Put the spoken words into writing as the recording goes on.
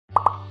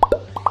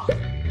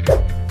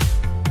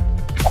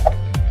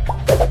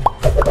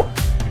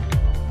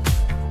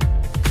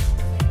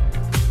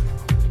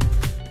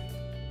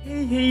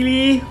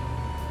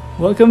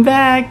Welcome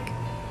back!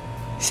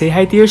 Say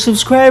hi to your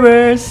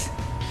subscribers!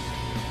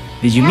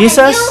 Did you miss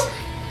us?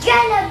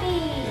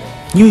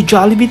 Jollibee! New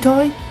Jollibee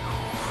toy?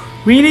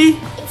 Really?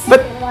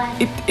 But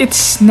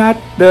it's not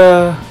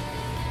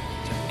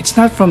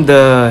from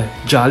the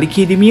Jolly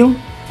Kiddie meal?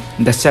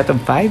 The set of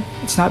 5?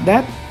 It's not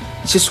that?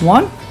 It's just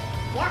one?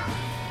 Yeah.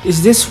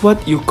 Is this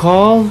what you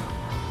call...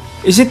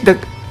 Is it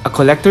a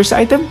collector's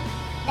item?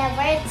 The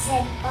word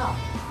said pop.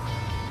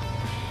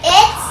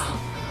 It's...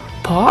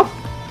 Pop?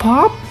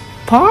 Pop?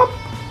 Pop?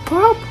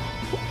 Pop?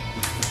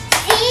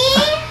 See?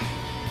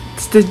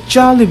 It's the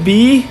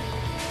Jollibee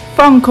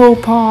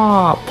Funko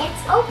Pop!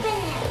 Let's open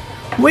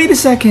it. Wait a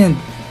second!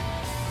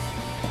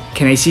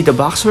 Can I see the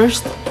box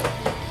first?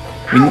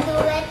 I'll do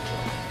it.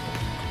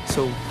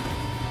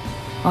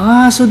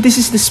 So this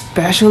is the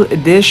special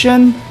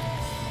edition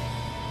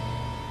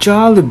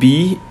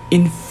Jollibee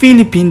in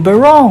Philippine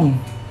Barong,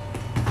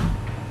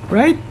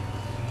 right?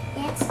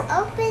 Let's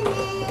open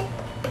it.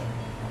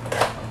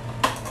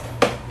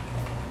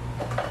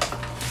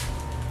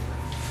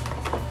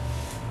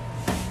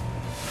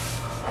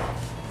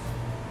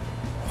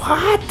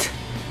 What?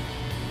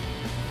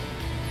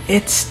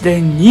 It's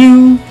the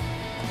new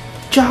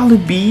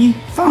Jollibee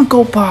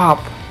Funko Pop.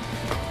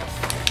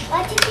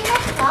 Why did you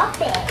not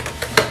pop it?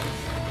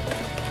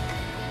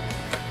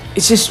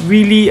 It's just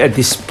really a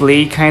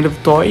display kind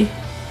of toy,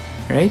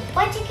 right?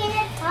 Why you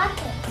cannot pop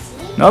it?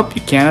 See? Nope,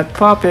 you cannot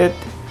pop it.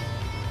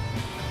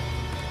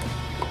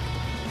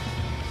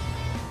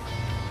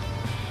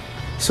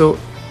 So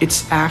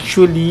it's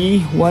actually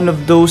one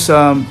of those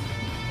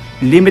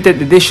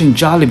limited edition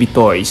Jollibee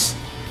toys.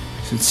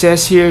 So it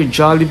says here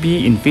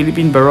Jollibee in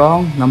Philippine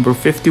Barong number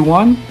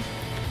 51,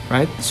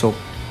 right? So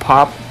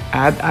pop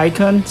ad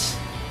icons.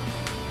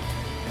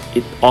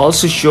 It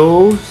also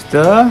shows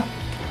the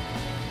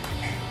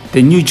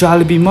new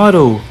Jollibee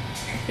motto.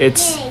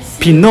 It's Yes.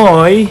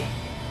 Pinoy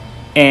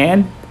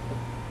and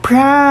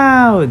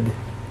proud.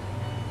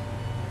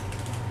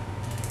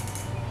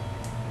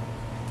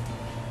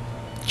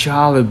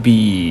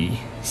 Jollibee.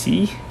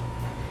 See?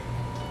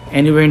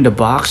 Anywhere in the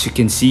box you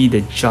can see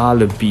the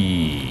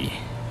Jollibee.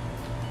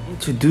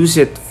 Introduce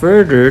it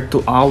further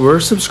to our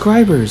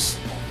subscribers.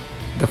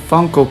 The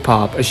Funko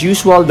Pop. As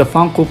usual, the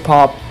Funko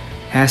Pop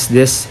has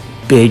this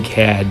big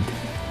head,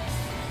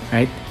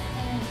 right?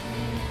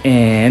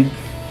 And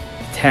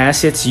it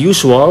has its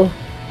usual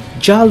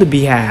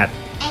Jollibee hat.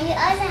 And you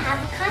also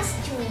have a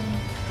costume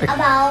A-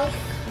 about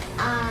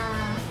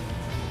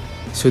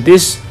So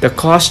the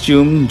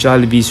costume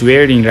Jollibee is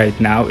wearing right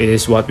now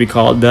is what we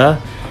call the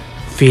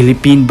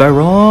Philippine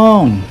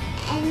Barong.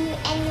 and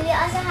we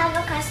also have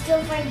a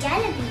costume for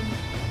Jollibee.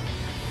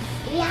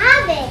 We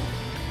have it.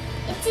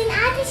 It's in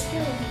Addis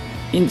room.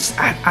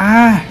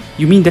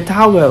 You mean the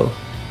towel?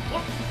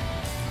 Yep.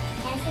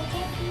 That's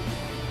okay.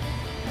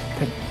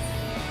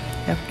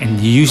 Yep. And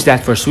you use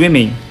that for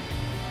swimming,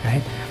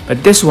 right?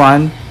 But this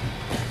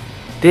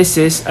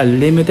is a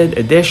limited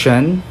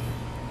edition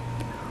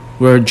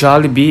where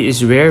Jollibee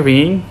is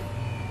wearing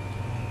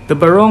the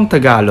Barong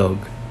Tagalog.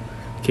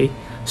 Okay,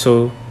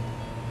 so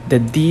the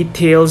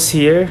details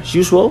here, as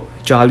usual,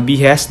 Jollibee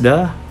has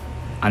the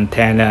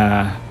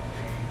antenna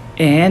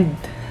and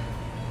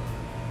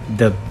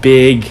the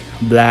big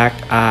black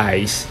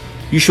eyes.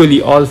 Usually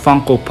all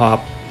Funko Pop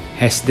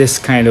has this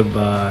kind of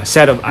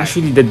setup.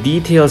 Actually, the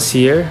details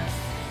here,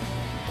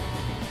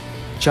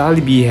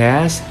 Jollibee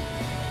has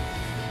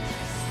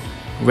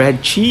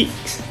red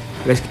cheeks,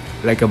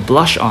 like a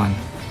blush on.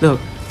 Look.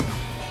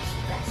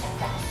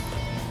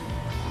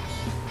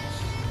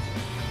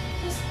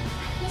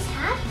 He's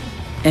happy.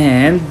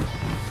 And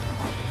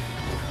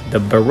the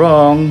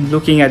Barong,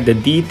 looking at the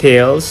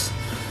details,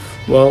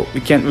 well, we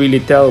can't really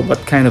tell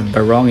what kind of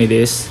Barong it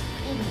is.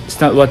 It's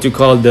not what you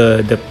call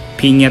the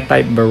piña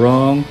type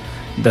Barong,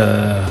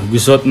 the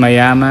Guzot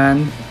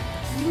Mayaman,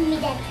 Give me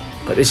that.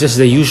 but it's just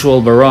the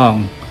usual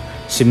Barong.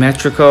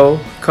 Symmetrical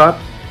cut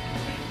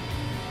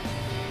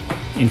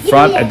in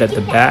front and at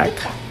the back.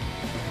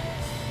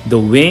 The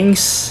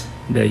wings,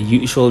 the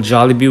usual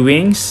Jollibee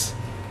wings,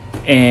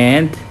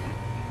 and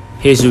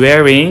he's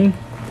wearing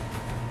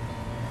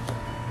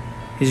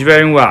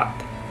what?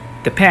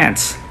 The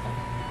pants.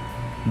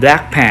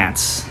 Black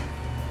pants.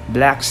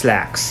 Black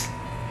slacks.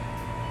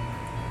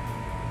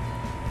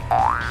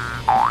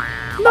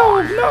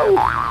 No.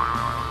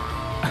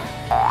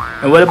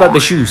 And what about the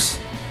shoes?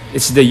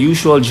 It's the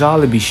usual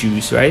Jollibee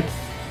shoes, right?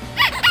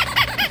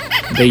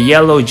 The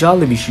yellow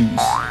Jollibee shoes.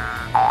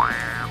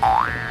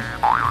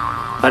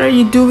 What are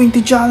you doing to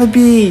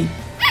Jollibee?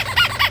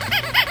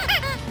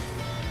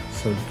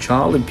 So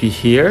Jollibee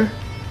here.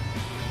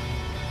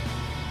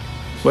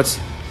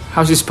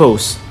 How's his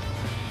pose?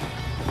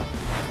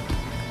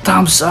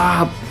 Thumbs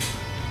up!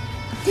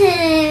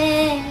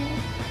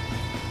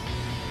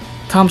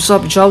 Thumbs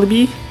up,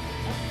 Jollibee.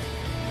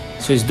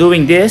 So he's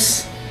doing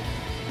this.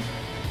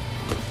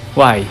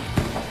 Why?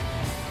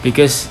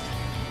 Because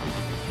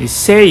he's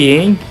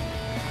saying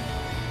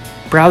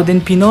proud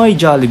and Pinoy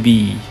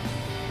Jollibee.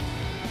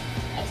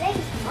 It's like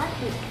it's not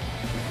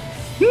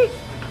big.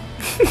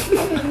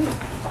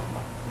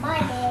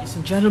 Mine is. So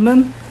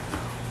gentlemen,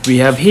 we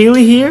have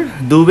Haley here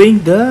doing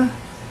the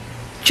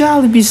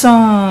Jollibee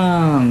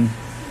song.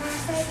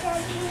 Nasa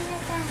Jollibee na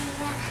tayo,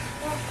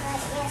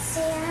 nakaya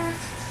siya.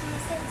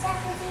 Nasa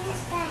Jollibee na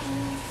tayo,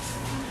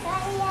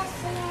 nakaya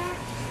siya.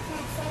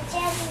 Nasa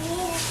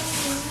Jollibee na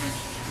tayo,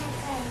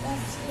 nakaya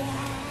siya.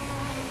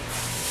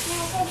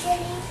 Nasa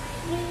Jollibee.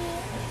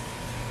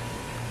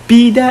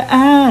 Bida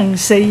ang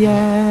saya.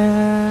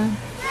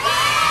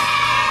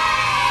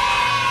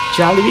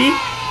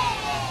 Jollibee?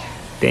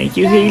 Thank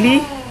you,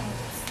 Haley.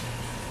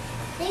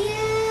 See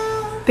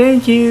you.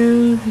 Thank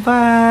you.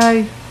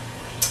 Bye.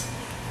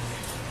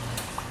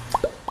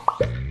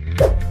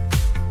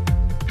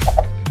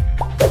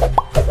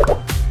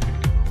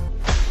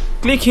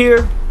 Click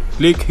here.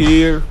 Click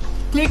here.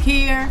 Click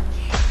here.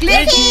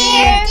 Click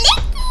here.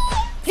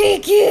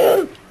 Click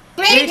here.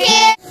 Click